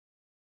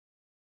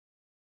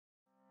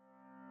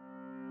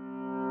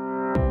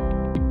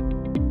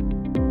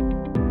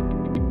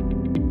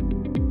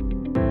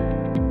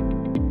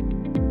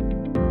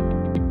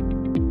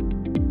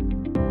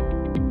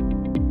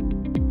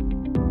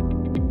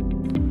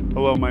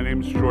Hello, my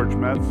name is George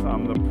Metz.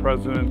 I'm the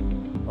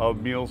president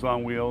of Meals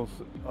on Wheels,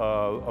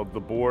 of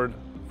the board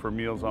for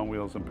Meals on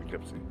Wheels in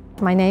Poughkeepsie.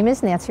 My name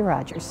is Nancy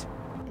Rogers.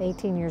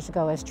 18 years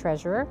ago as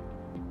treasurer,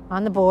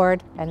 on the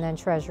board, and then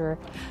treasurer.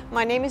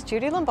 My name is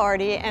Judy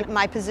Lombardi, and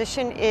my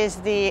position is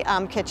the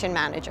kitchen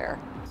manager.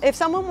 If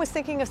someone was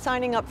thinking of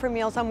signing up for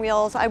Meals on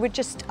Wheels, I would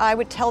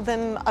tell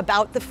them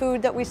about the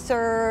food that we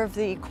serve,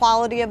 the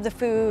quality of the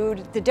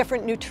food, the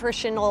different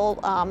nutritional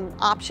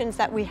options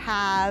that we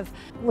have.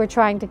 We're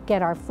trying to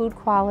get our food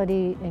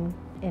quality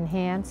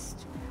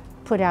enhanced,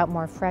 put out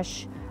more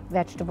fresh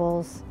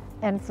vegetables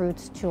and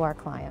fruits to our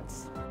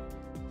clients.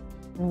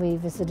 And we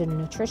visited a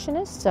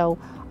nutritionist, so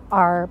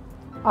our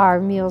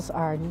meals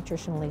are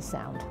nutritionally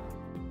sound.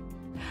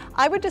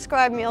 I would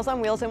describe Meals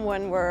on Wheels in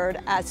one word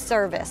as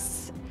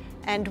service.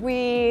 And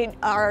we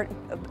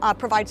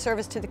provide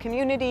service to the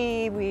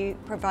community. We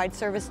provide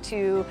service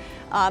to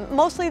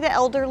mostly the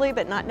elderly,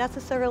 but not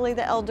necessarily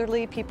the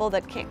elderly, people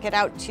that can't get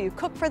out to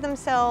cook for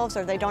themselves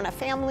or they don't have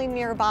family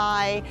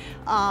nearby.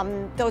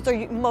 Those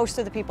are most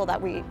of the people that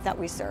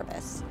we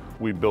service.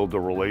 We build a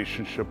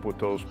relationship with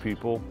those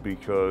people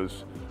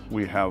because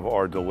we have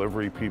our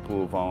delivery people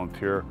who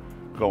volunteer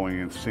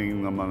going and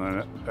seeing them on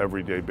an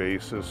everyday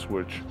basis,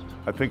 which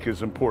I think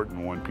is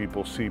important. When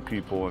people see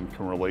people and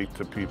can relate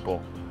to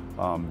people,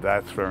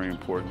 that's very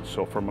important.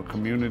 So from a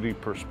community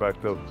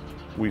perspective,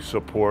 we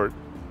support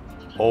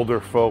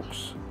older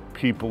folks,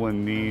 people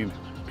in need,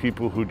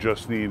 people who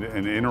just need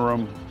an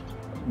interim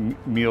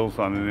meals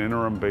on an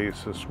interim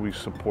basis. We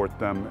support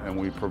them and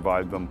we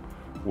provide them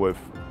with,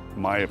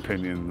 my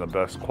opinion, the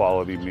best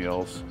quality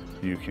meals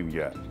you can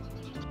get.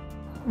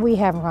 We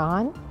have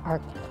Ron,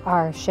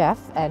 our chef,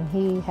 and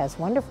he has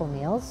wonderful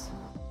meals.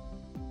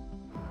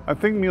 I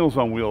think Meals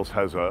on Wheels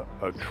has a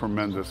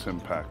tremendous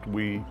impact.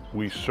 We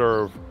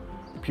serve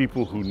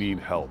people who need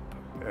help,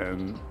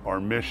 and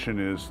our mission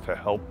is to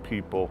help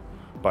people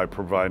by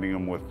providing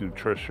them with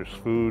nutritious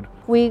food.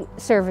 We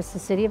service the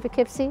city of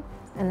Poughkeepsie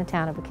and the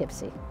town of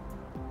Poughkeepsie.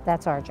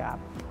 That's our job,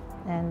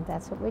 and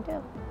that's what we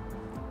do.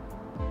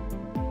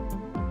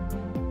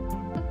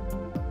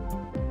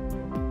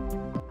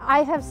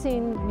 I have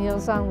seen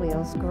Meals on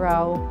Wheels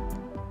grow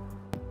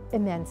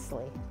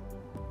immensely.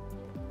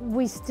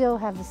 We still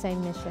have the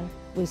same mission.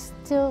 We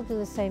still do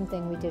the same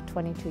thing we did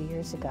 22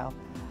 years ago.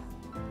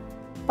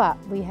 But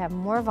we have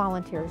more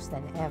volunteers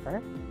than ever,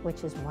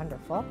 which is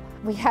wonderful.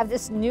 We have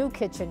this new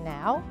kitchen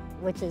now,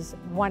 which is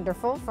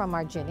wonderful, from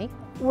our Ginny.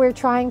 We're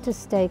trying to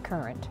stay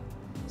current.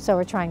 So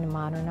we're trying to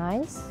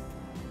modernize,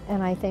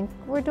 and I think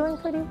we're doing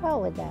pretty well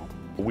with that.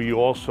 We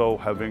also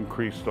have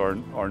increased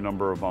our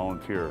number of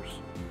volunteers.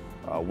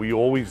 We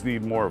always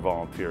need more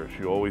volunteers.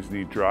 You always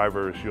need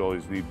drivers, you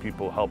always need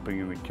people helping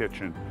in the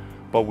kitchen.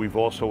 But we've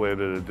also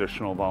added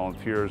additional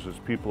volunteers as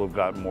people have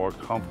gotten more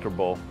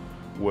comfortable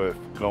with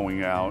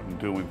going out and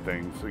doing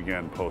things,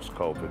 again,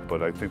 post-COVID.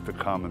 But I think the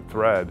common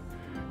thread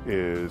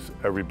is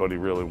everybody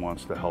really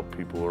wants to help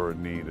people who are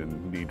in need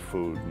and need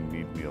food and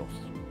need meals.